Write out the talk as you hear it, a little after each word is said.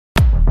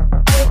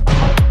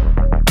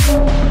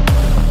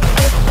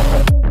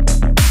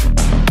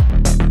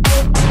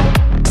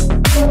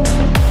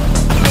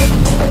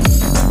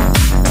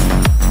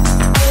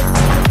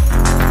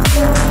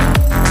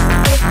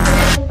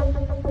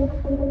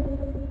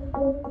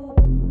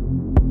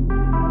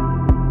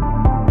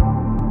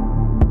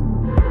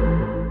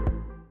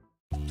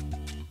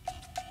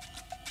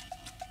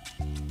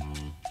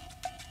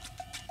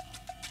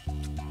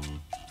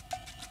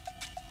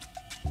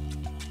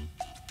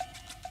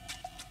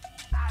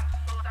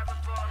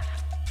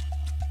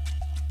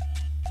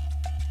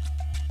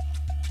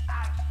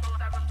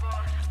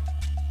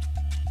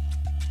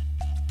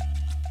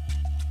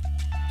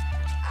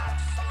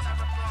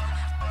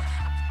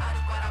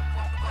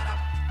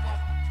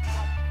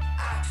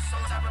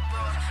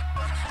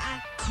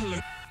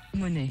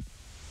Money.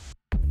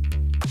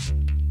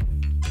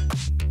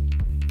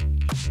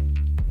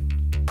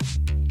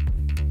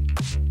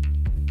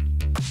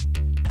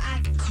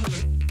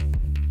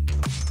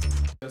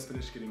 Just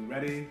finished getting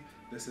ready.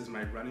 This is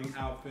my running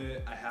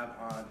outfit. I have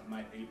on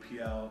my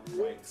APL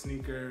white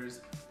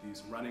sneakers,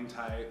 these running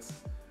tights.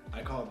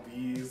 I call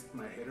these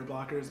my hater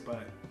blockers,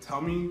 but tell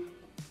me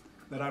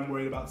that I'm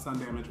worried about sun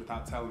damage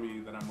without telling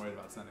me that I'm worried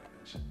about sun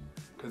damage.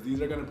 Because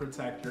these are gonna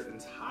protect your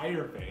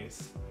entire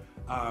face.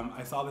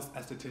 I saw this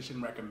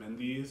esthetician recommend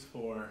these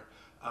for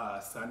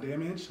sun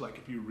damage, like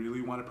if you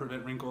really wanna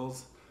prevent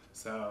wrinkles.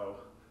 So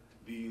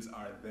these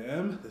are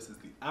them. This is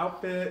the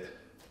outfit.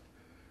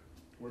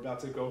 We're about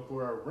to go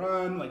for a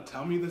run. Like,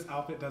 tell me this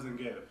outfit doesn't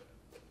give.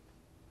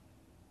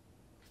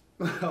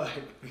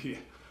 Like, yeah.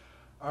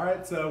 All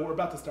right, so we're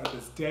about to start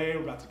this day.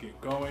 We're about to get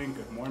going.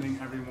 Good morning,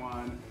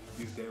 everyone.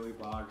 These daily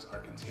vlogs are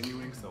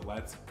continuing, so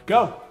let's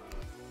go.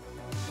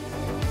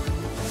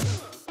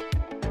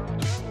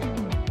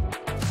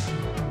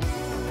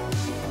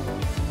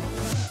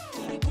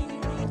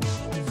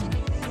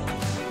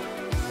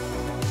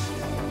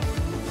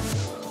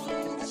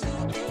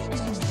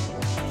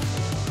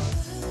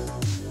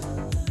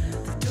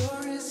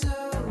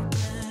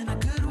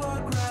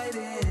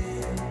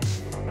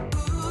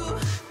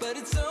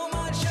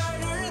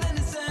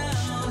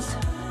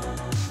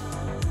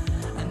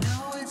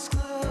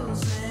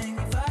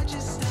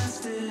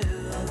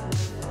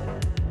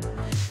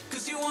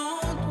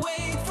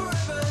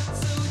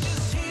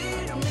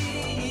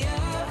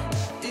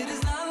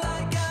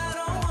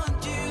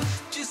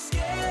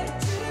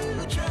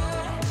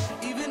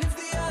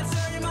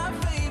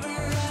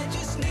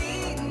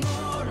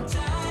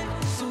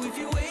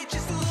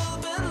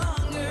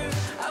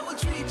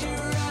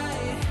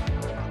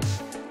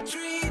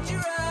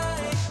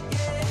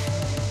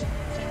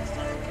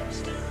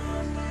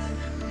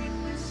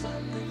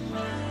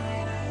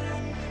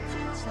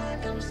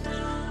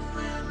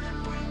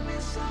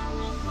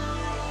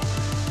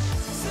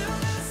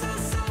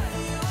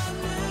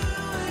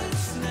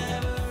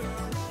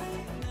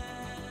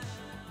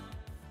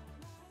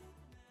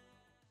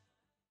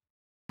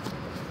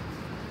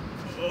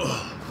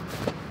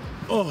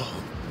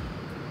 Oh,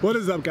 what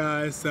is up,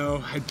 guys?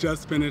 So I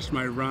just finished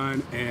my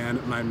run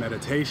and my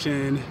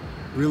meditation.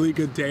 Really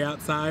good day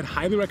outside.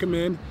 Highly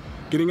recommend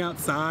getting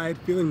outside,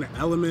 feeling the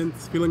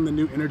elements, feeling the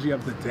new energy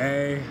of the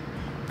day,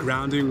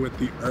 grounding with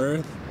the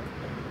earth,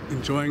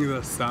 enjoying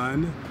the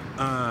sun.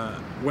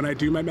 When I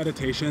do my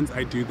meditations,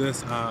 I do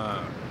this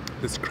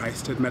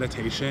Christed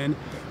meditation,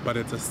 but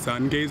it's a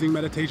sun gazing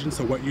meditation.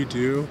 So what you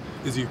do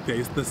is you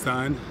face the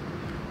sun,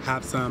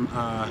 have some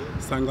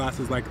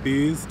sunglasses like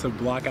these to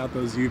block out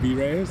those UV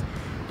rays.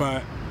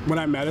 But when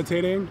I'm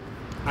meditating,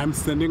 I'm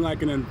sending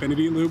like an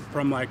infinity loop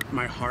from like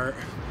my heart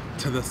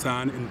to the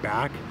sun and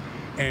back.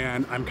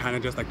 And I'm kind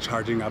of just like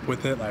charging up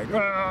with it, like,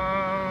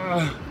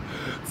 ah!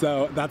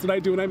 So that's what I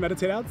do when I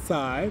meditate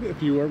outside,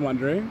 if you were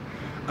wondering.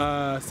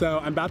 So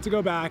I'm about to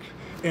go back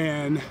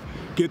and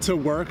get to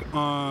work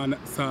on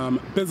some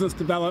business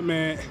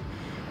development.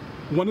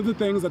 One of the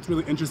things that's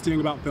really interesting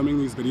about filming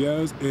these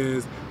videos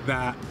is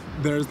that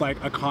there's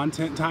like a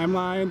content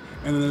timeline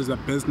and then there's a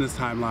business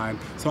timeline.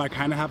 So I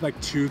kind of have like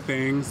two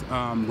things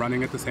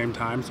running at the same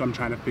time, so I'm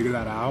trying to figure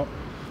that out.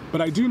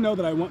 But I do know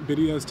that I want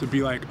videos to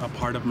be like a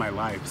part of my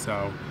life,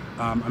 so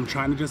I'm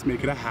trying to just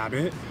make it a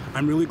habit.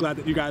 I'm really glad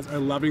that you guys are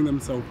loving them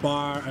so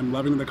far. I'm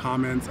loving the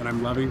comments and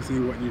I'm loving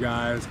seeing what you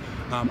guys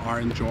are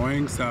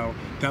enjoying. So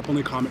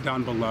definitely comment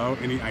down below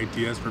any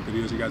ideas for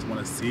videos you guys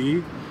want to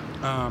see.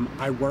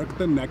 I work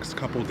the next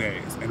couple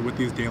days, and with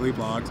these daily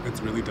vlogs,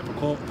 it's really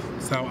difficult.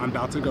 So I'm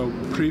about to go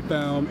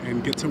pre-film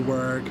and get to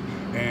work,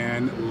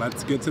 and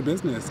let's get to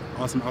business.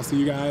 Awesome, I'll see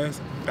you guys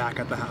back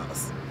at the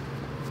house.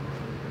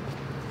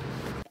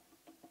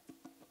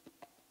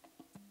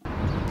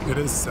 It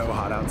is so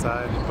hot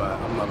outside, but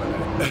I'm loving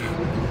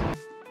it.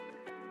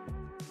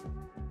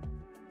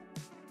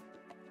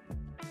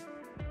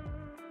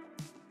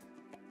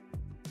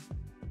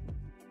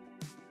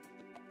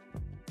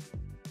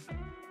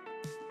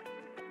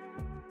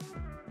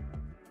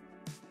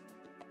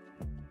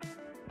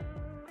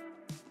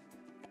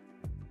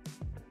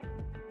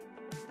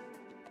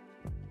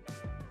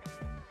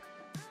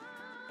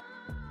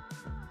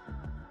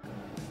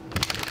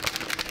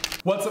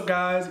 What's up,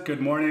 guys? Good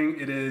morning.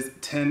 It is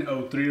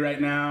 10:03 right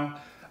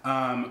now.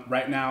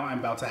 Right now I'm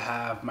about to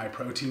have my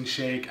protein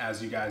shake,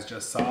 as you guys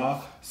just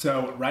saw.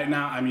 So right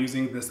now I'm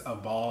using this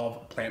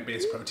Evolve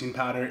plant-based protein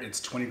powder. It's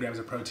 20 grams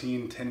of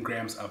protein, 10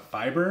 grams of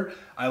fiber.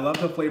 I love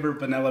the flavor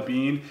vanilla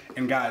bean.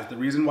 And guys, the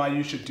reason why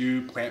you should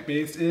do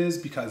plant-based is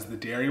because the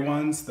dairy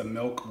ones, the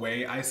milk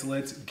whey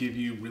isolates, give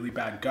you really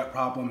bad gut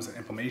problems and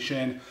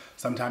inflammation.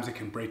 Sometimes it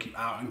can break you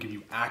out and give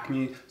you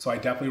acne. So I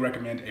definitely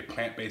recommend a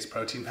plant-based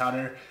protein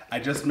powder. I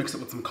just mixed it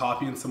with some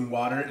coffee and some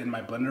water in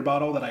my blender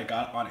bottle that I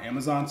got on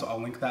Amazon. So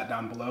I'll link that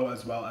down below,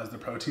 as well as the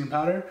protein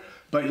powder.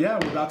 But yeah,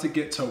 we're about to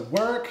get to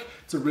work.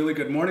 It's a really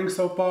good morning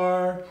so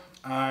far.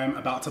 I'm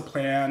about to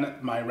plan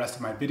my rest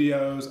of my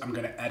videos. I'm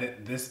gonna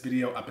edit this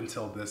video up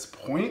until this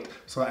point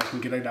so that I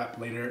can get it up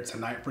later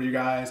tonight for you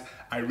guys.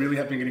 I really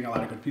have been getting a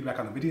lot of good feedback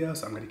on the video,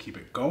 so I'm gonna keep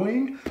it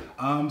going.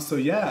 I'm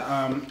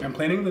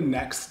planning the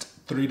next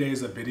 3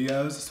 days of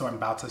videos, so I'm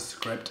about to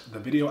script the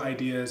video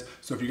ideas.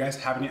 So if you guys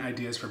have any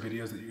ideas for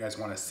videos that you guys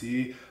wanna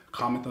see,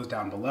 comment those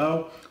down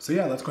below. So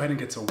yeah, let's go ahead and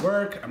get to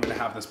work. I'm gonna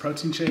have this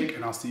protein shake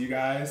and I'll see you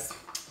guys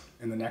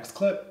in the next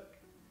clip.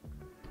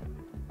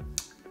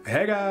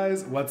 Hey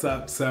guys, what's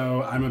up?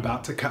 So I'm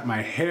about to cut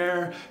my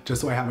hair just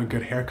so I have a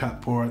good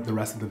haircut for the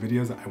rest of the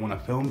videos that I want to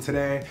film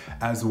today,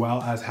 as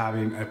well as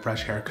having a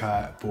fresh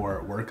haircut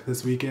for work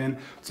this weekend.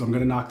 So I'm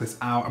gonna knock this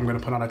out. I'm gonna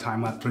put on a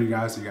time lapse for you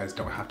guys so you guys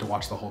don't have to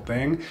watch the whole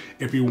thing.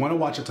 If you want to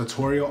watch a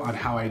tutorial on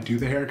how I do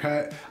the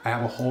haircut, I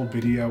have a whole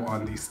video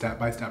on the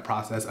step-by-step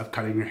process of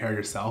cutting your hair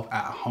yourself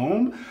at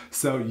home.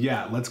 So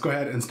yeah, let's go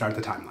ahead and start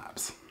the time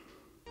lapse.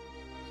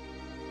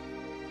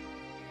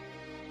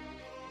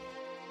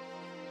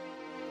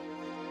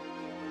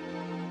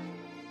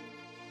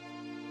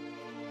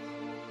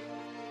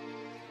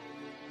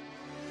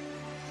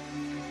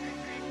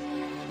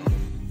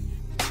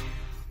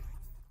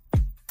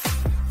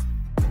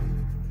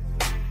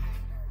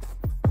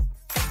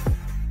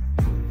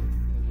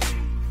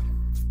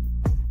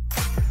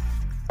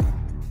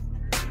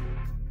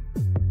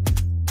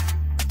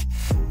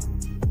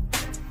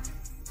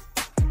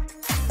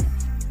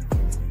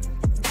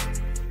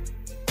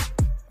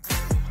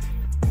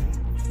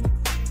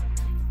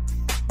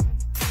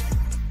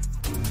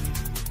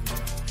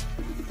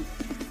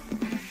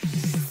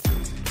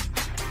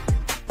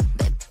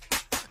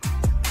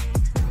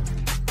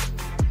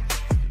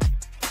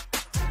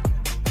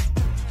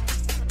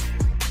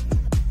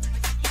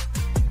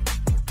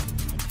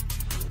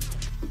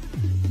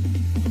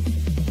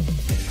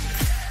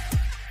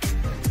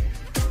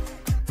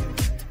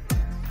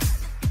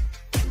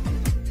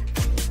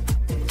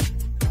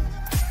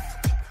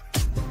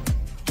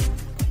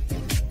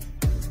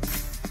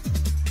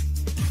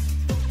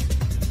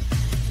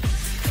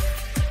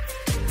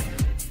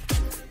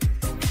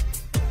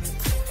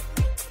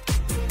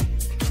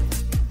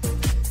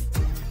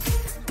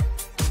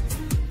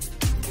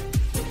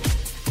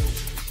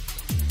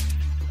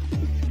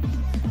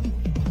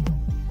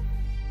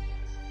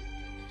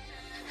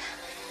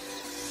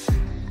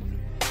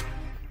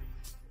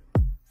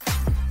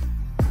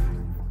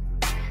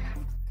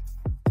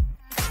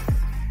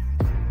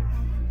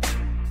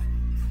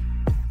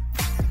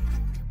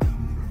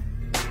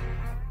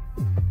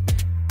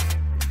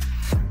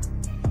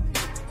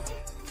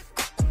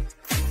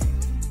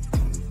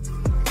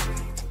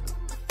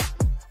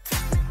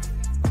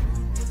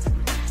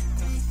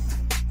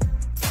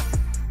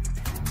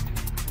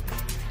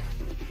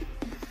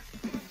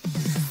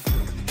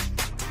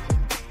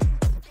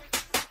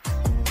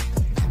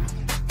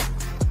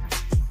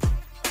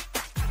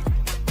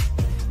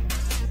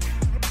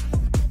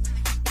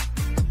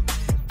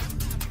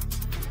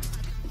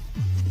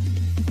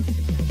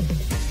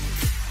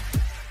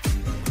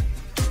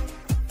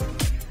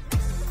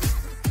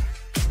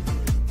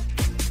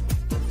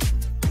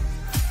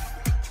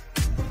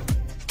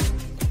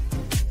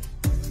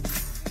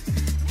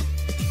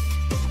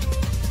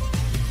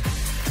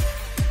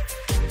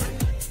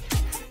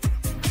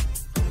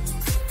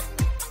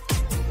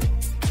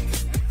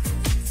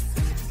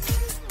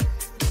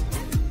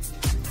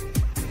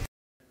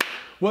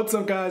 What's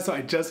up guys? So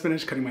I just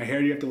finished cutting my hair.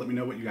 You have to let me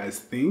know what you guys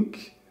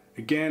think.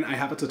 Again, I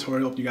have a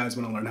tutorial if you guys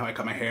want to learn how I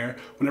cut my hair.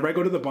 Whenever I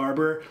go to the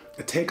barber,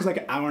 it takes like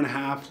an hour and a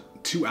half,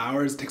 2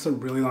 hours. It takes a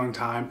really long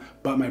time,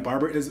 but my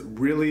barber is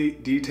really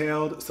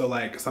detailed. So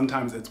like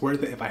sometimes it's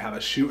worth it if I have a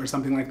shoot or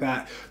something like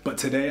that. But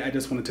today I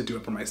just wanted to do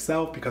it for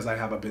myself because I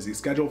have a busy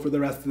schedule for the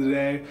rest of the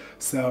day.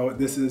 So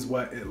this is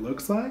what it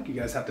looks like. You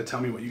guys have to tell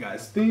me what you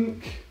guys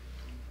think.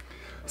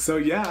 So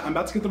yeah, I'm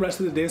about to get the rest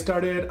of the day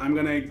started. I'm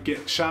gonna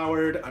get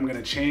showered, I'm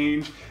gonna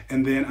change,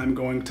 and then I'm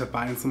going to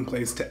find some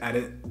place to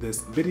edit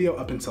this video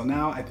up until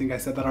now. I think I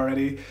said that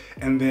already.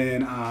 And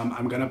then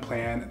I'm gonna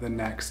plan the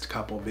next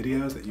couple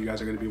videos that you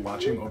guys are gonna be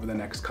watching over the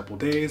next couple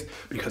days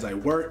because I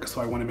work,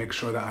 so I wanna make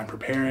sure that I'm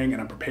preparing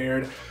and I'm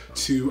prepared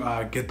to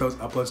get those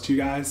uploads to you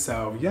guys.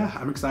 So yeah,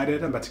 I'm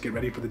excited. I'm about to get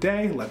ready for the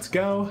day. Let's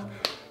go.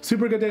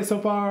 Super good day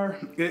so far.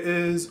 It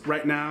is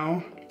right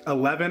now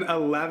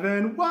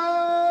 11:11.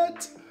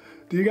 What?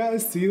 Do you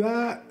guys see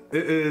that?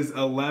 It is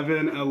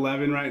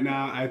 11:11 right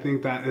now. I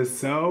think that is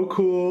so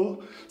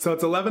cool. So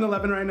it's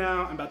 11:11 right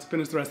now. I'm about to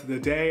finish the rest of the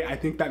day. I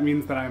think that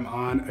means that I'm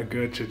on a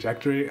good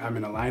trajectory. I'm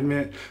in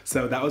alignment.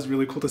 So that was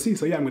really cool to see.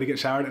 So yeah, I'm gonna get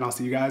showered and I'll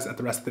see you guys at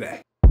the rest of the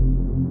day.